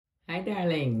Hi,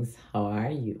 darlings. How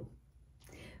are you?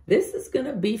 This is going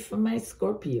to be for my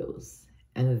Scorpios,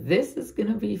 and this is going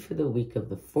to be for the week of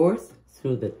the 4th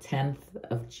through the 10th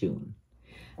of June.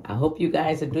 I hope you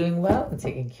guys are doing well and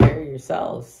taking care of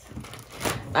yourselves.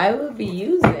 I will be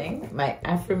using my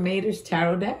Affirmators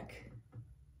Tarot deck,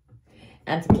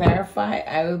 and to clarify,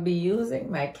 I will be using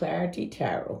my Clarity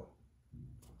Tarot.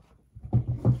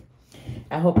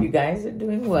 I hope you guys are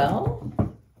doing well.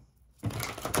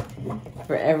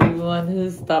 For everyone who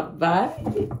stopped by,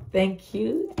 thank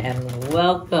you and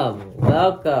welcome,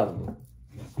 welcome.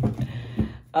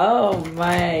 Oh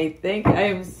my, I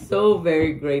am so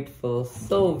very grateful,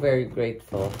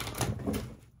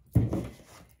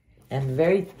 and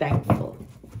very thankful.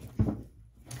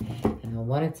 And I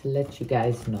wanted to let you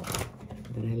guys know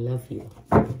that I love you.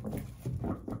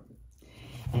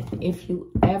 And if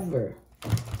you ever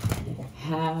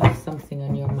have something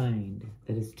on your mind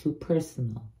that is too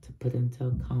personal to put into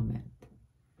a comment,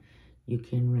 you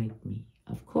can write me.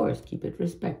 Of course, keep it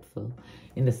respectful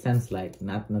in the sense like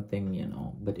nothing, you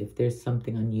know, but if there's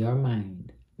something on your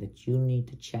mind that you need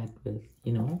to chat with,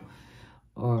 you know,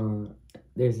 or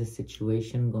there's a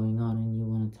situation going on and you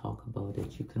want to talk about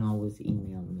it, you can always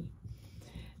email me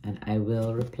and I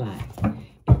will reply.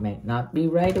 It might not be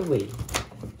right away,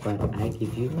 but I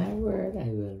give you my word, I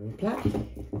will reply.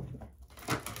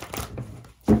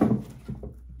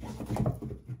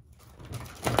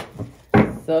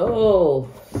 So,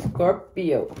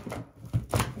 Scorpio,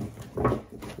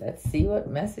 let's see what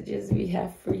messages we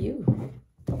have for you.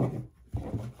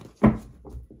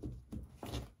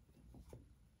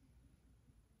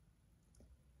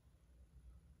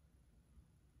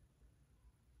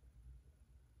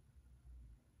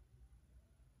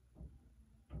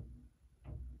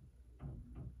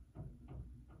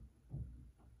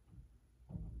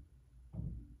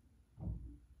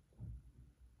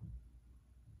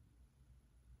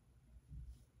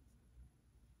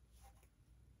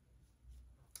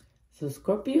 So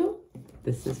Scorpio,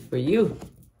 this is for you.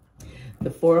 The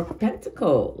Four of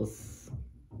Pentacles.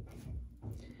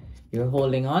 You're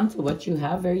holding on to what you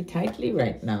have very tightly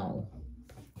right now.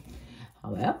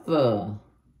 However,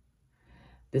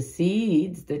 the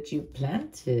seeds that you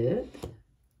planted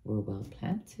were well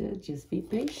planted. Just be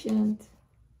patient.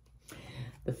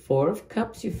 The Four of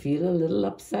Cups, you feel a little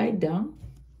upside down.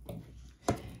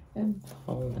 And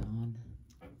hold on.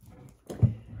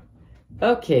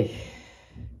 Okay.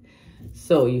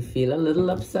 So you feel a little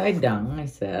upside down, I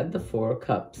said, the Four of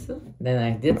Cups. Then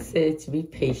I did say to be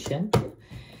patient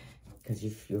because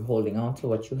you're holding on to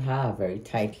what you have very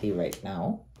tightly right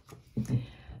now.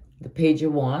 The Page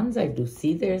of Wands, I do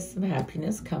see there's some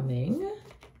happiness coming.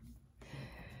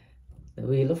 The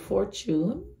Wheel of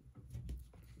Fortune.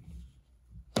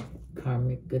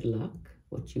 Karmic good luck.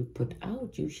 What you put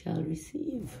out, you shall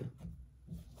receive.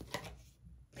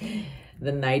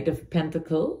 The Knight of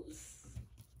Pentacles.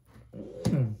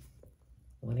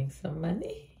 Wanting some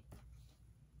money.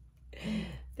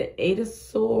 The Eight of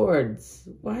Swords.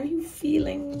 Why are you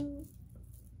feeling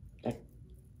like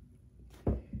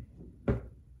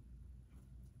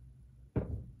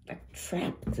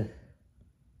trapped?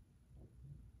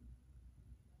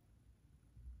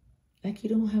 Like you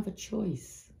don't have a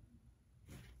choice.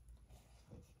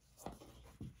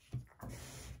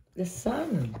 The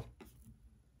Sun.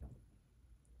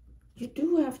 You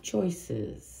do have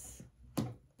choices.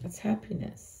 That's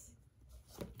happiness.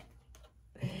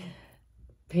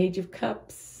 Page of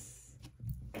Cups.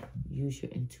 Use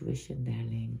your intuition,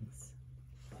 darlings.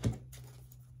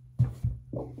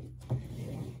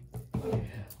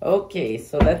 Okay,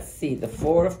 so let's see. The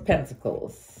Four of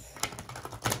Pentacles.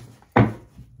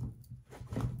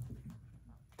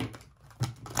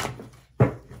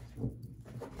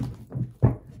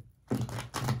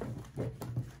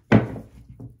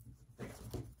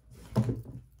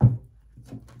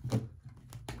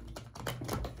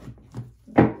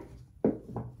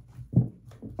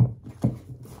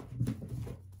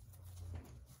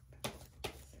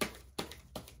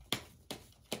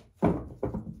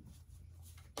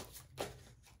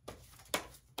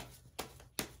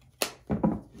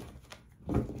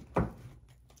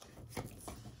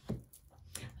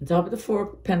 On top of the Four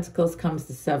of Pentacles comes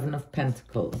the Seven of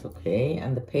Pentacles, okay?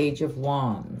 And the Page of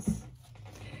Wands.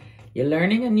 You're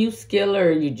learning a new skill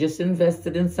or you just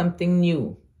invested in something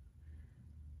new.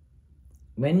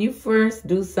 When you first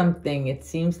do something, it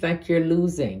seems like you're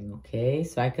losing, okay?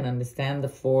 So I can understand the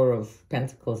Four of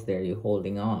Pentacles there, you're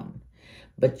holding on.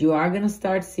 But you are going to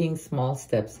start seeing small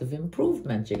steps of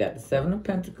improvement. You got the Seven of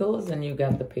Pentacles and you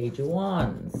got the Page of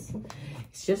Wands.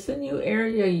 It's just a new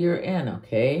area you're in,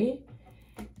 okay?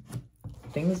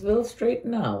 Things will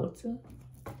straighten out.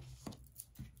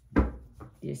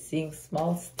 You're seeing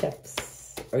small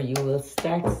steps, or you will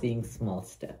start seeing small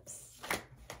steps.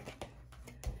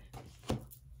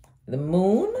 The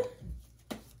moon.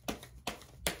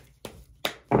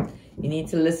 You need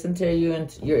to listen to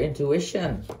your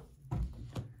intuition.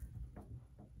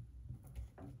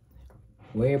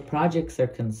 Where your projects are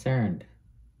concerned.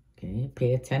 Okay,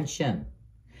 pay attention.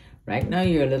 Right now,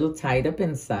 you're a little tied up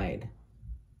inside.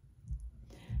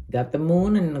 Got the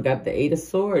moon and got the 8 of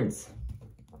Swords.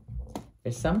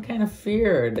 There's some kind of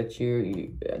fear that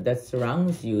that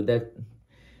surrounds you, that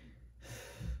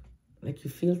like you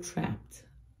feel trapped.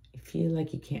 You feel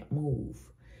like you can't move.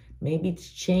 Maybe it's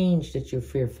change that you're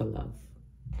fearful of.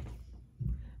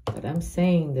 But I'm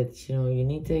saying that, you know, you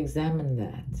need to examine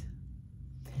that.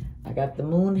 I got the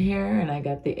moon here and I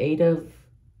got the 8 of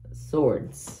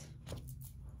Swords.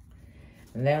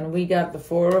 And then we got the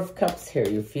 4 of Cups here.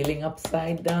 You're feeling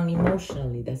upside down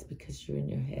emotionally. That's because you're in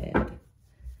your head.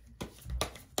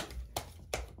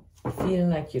 You're feeling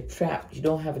like you're trapped. You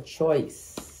don't have a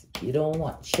choice. You don't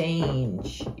want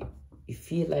change. You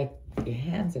feel like your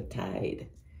hands are tied.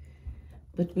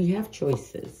 But we have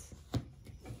choices.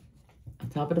 On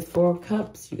top of the 4 of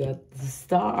Cups, you got the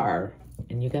Star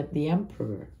and you got the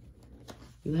Emperor.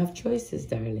 You have choices,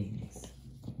 darlings.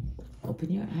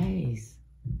 Open your eyes.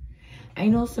 I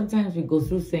know sometimes we go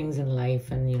through things in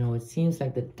life and, you know, it seems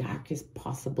like the darkest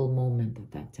possible moment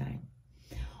at that time.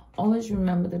 Always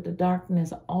remember that the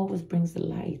darkness always brings the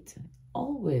light.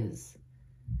 Always.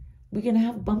 We can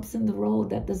have bumps in the road.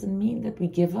 That doesn't mean that we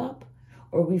give up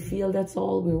or we feel that's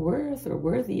all we're worth or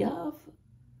worthy of.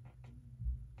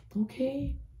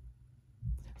 Okay?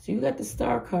 So you got the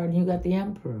Star card and you got the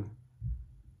Emperor.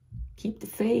 Keep the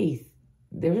faith.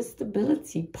 There is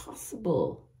stability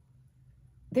possible.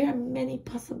 There are many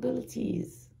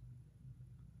possibilities.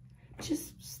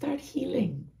 Just start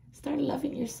healing. Start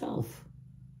loving yourself.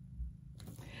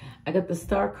 I got the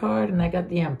Star card and I got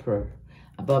the Emperor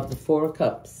above the 4 of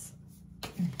Cups.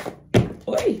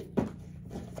 Oi!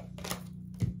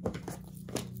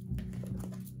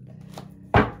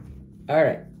 All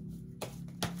right.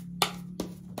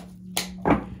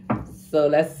 So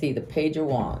let's see the Page of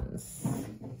Wands.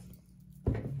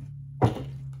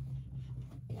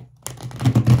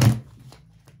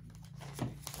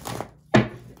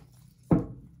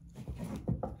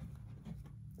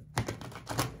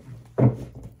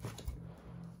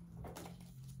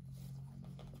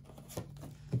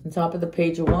 On top of the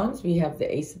Page of Wands, we have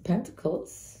the Ace of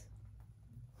Pentacles.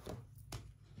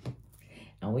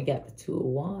 And we got the 2 of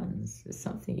Wands. It's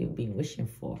something you've been wishing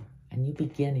for. A new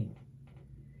beginning.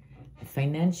 A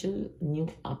financial new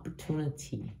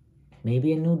opportunity.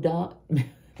 Maybe a new dog.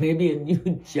 Maybe a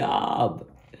new job.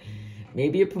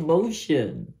 Maybe a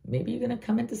promotion. Maybe you're going to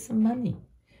come into some money.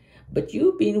 But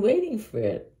you've been waiting for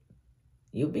it.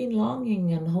 You've been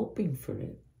longing and hoping for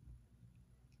it.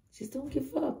 Just don't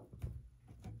give up.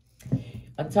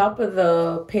 On top of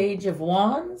the Page of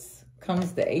Wands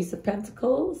comes the Ace of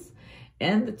Pentacles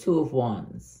and the 2 of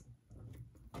Wands.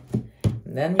 And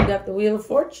then you got the Wheel of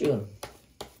Fortune.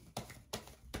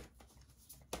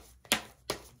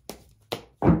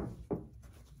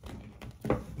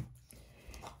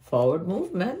 Forward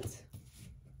movement.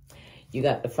 You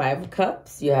got the 5 of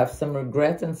Cups. You have some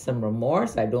regret and some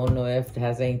remorse. I don't know if it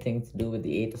has anything to do with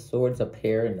the 8 of Swords up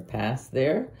here in the past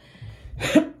there.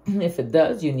 If it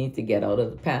does, you need to get out of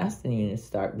the past and you need to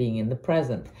start being in the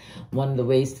present. One of the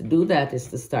ways to do that is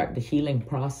to start the healing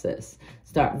process.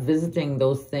 Start visiting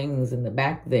those things in the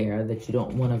back there that you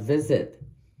don't want to visit.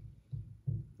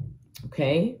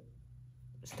 Okay?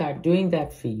 Start doing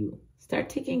that for you. Start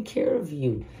taking care of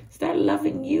you. Start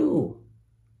loving you.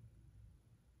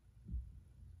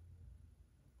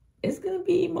 It's going to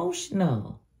be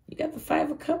emotional. You got the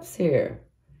 5 of Cups here.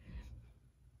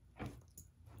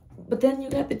 But then you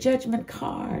got the Judgment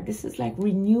card. This is like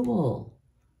renewal.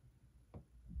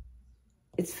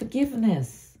 It's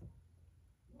forgiveness.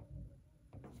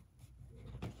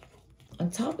 On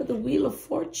top of the Wheel of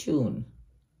Fortune,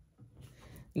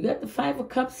 you got the 5 of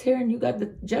Cups here and you got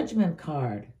the Judgment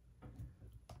card.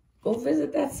 Go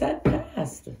visit that sad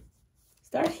past.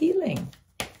 Start healing.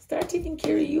 Start taking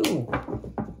care of you.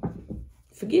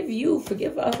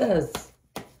 Forgive others.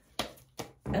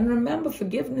 And remember,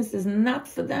 forgiveness is not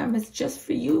for them. It's just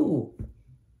for you.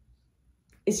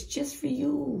 It's just for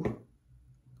you.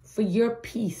 For your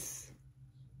peace.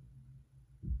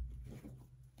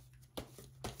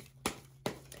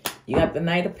 You got the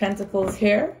Knight of Pentacles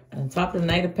here. And on top of the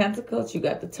Knight of Pentacles, you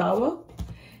got the Tower.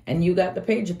 And you got the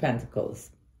Page of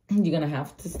Pentacles. You're going to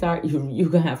have to start. You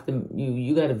got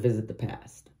to visit the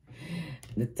past.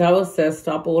 The Tower says,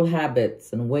 stop old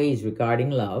habits and ways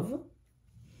regarding love.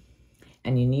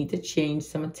 And you need to change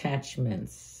some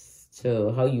attachments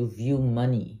to how you view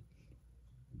money.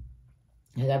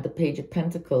 I got the Page of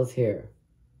Pentacles here.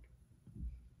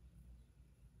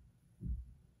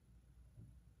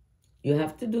 You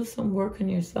have to do some work on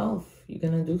yourself. You're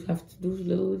going to have to do a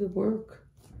little bit of work.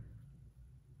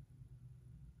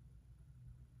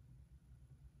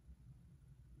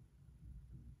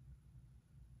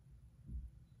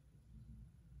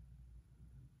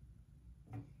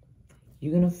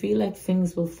 You're going to feel like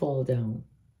things will fall down.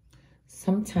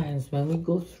 Sometimes when we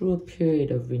go through a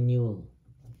period of renewal,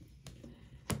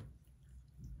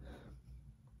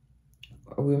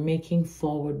 or we're making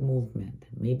forward movement,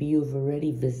 maybe you've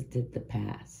already visited the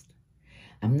past.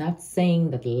 I'm not saying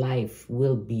that life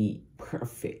will be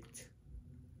perfect.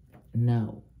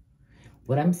 No.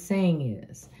 What I'm saying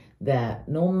is that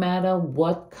no matter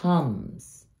what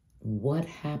comes, what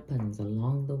happens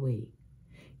along the way,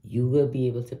 you will be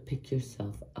able to pick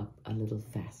yourself up a little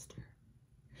faster.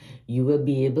 You will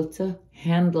be able to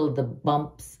handle the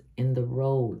bumps in the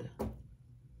road.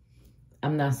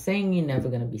 I'm not saying you're never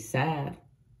going to be sad.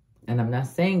 And I'm not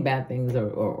saying bad things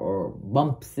or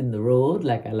bumps in the road,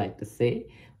 like I like to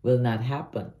say, will not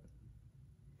happen.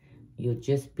 You'll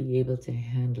just be able to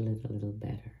handle it a little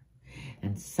better.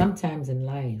 And sometimes in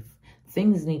life,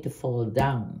 things need to fall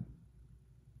down.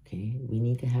 Okay? We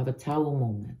need to have a tower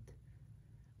moment.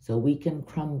 So we can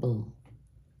crumble.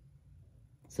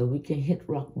 So we can hit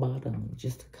rock bottom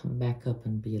just to come back up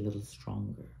and be a little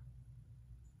stronger.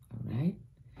 All right?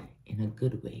 In a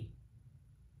good way.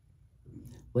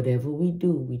 Whatever we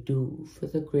do for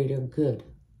the greater good.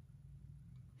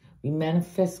 We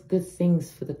manifest good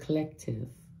things for the collective.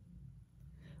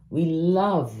 We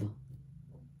love.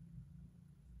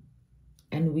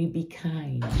 And we be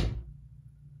kind.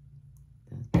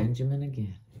 That's Benjamin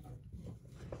again.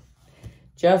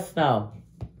 Just now.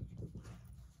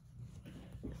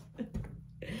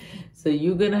 So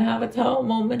you're going to have a tower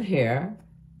moment here.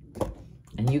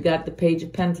 And you got the Page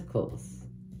of Pentacles.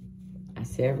 I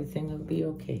say everything will be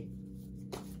okay.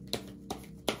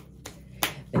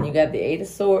 Then you got the Eight of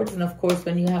Swords. And of course,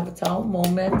 when you have a tower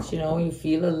moment, you know, you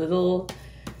feel a little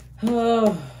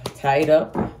tied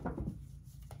up.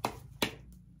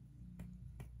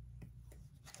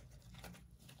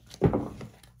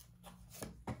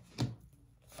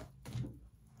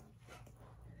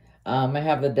 I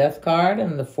have the Death card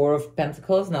and the Four of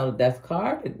Pentacles. Now the Death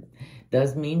card, it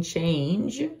does mean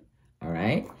change. All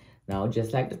right. Now,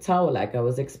 just like the Tower, like I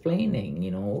was explaining,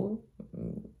 you know,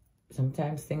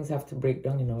 sometimes things have to break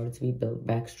down in order to be built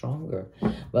back stronger.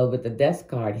 Well, with the Death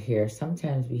card here,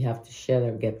 sometimes we have to shed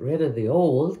or get rid of the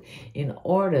old in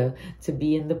order to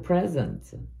be in the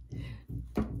present.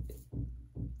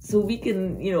 So we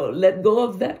can, you know, let go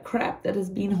of that crap that has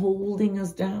been holding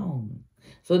us down.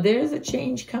 So there's a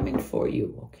change coming for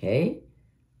you, okay?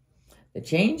 The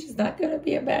change is not going to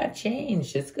be a bad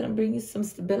change. It's going to bring you some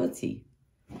stability.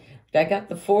 I got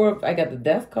the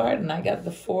Death card and I got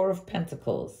the Four of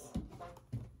Pentacles.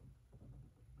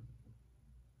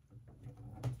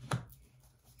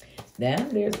 Then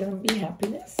there's going to be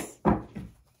happiness.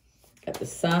 Got the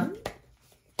Sun.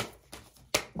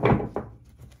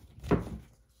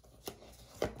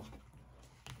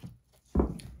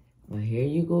 Well, here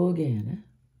you go again, huh?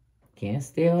 Can't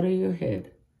stay out of your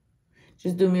head.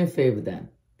 Just do me a favor then.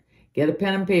 Get a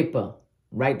pen and paper.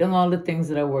 Write down all the things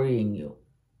that are worrying you.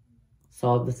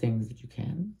 Solve the things that you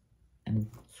can and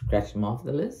scratch them off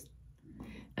the list.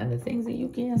 And the things that you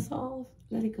can't solve,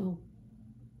 let it go.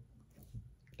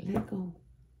 Let it go.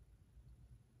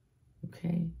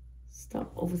 Okay?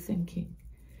 Stop overthinking.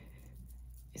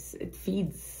 It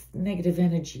feeds negative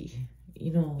energy,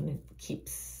 you know, and it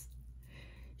keeps...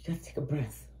 You gotta take a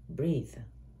breath. Breathe.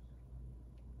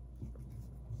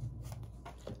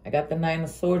 I got the Nine of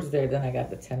Swords there, then I got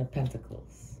the Ten of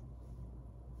Pentacles.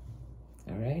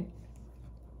 All right?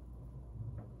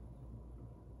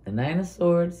 The Nine of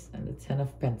Swords and the Ten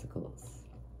of Pentacles.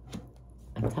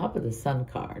 On top of the Sun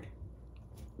card.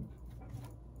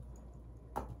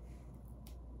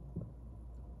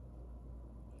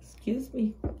 Excuse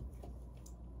me.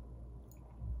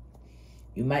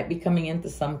 You might be coming into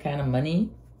some kind of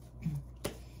money.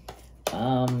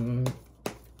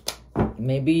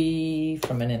 Maybe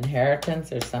from an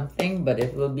inheritance or something, but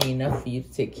it will be enough for you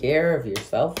to take care of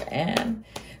yourself and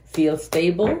feel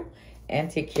stable and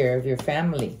take care of your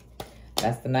family.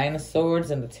 That's the Nine of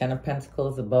Swords and the Ten of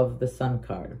Pentacles above the Sun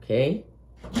card, okay?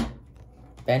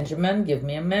 Benjamin, give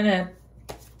me a minute.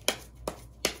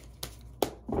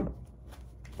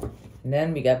 And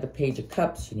then we got the Page of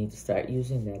Cups. You need to start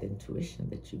using that intuition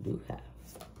that you do have.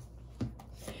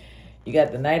 You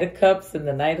got the Knight of Cups and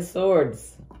the Knight of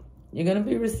Swords. You're going to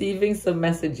be receiving some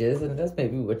messages, and that's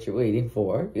maybe what you're waiting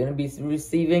for. You're going to be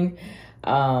receiving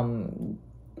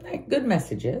like good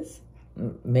messages,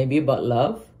 maybe about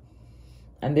love.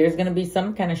 And there's going to be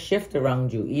some kind of shift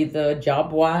around you, either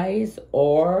job-wise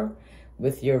or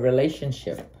with your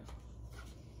relationship.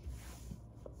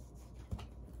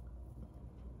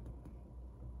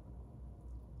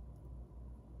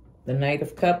 The Knight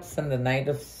of Cups and the Knight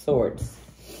of Swords.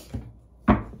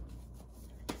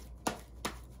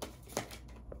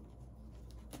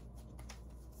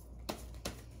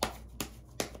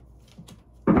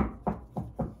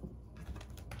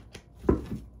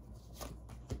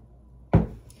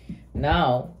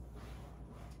 Now,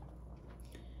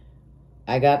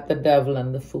 I got the Devil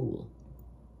and the Fool.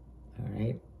 All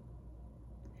right?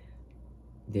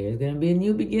 There's going to be a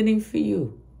new beginning for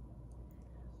you.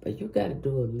 But you got to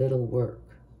do a little work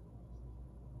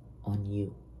on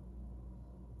you.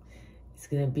 It's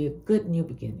going to be a good new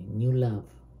beginning, new love,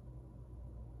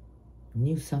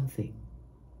 new something.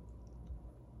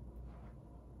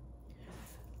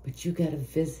 But you got to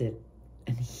visit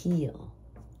and heal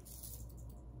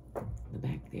the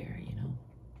back there, you know,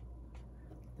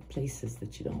 the places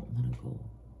that you don't want to go.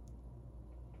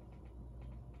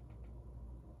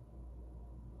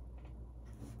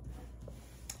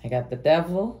 I got the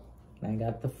Devil and I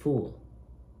got the Fool.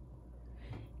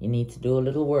 You need to do a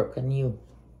little work on you.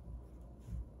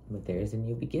 But there's a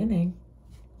new beginning.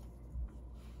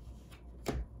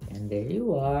 And there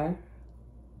you are,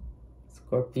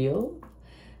 Scorpio,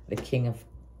 the King of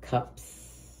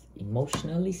Cups,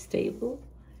 emotionally stable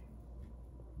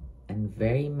and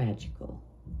very magical.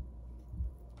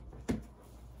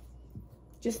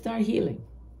 Just start healing,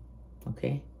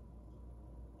 okay?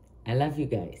 I love you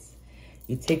guys.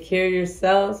 You take care of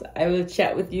yourselves. I will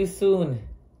chat with you soon.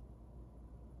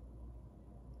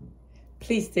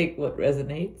 Please take what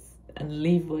resonates and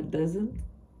leave what doesn't.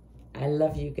 I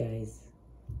love you guys.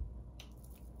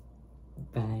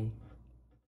 Bye.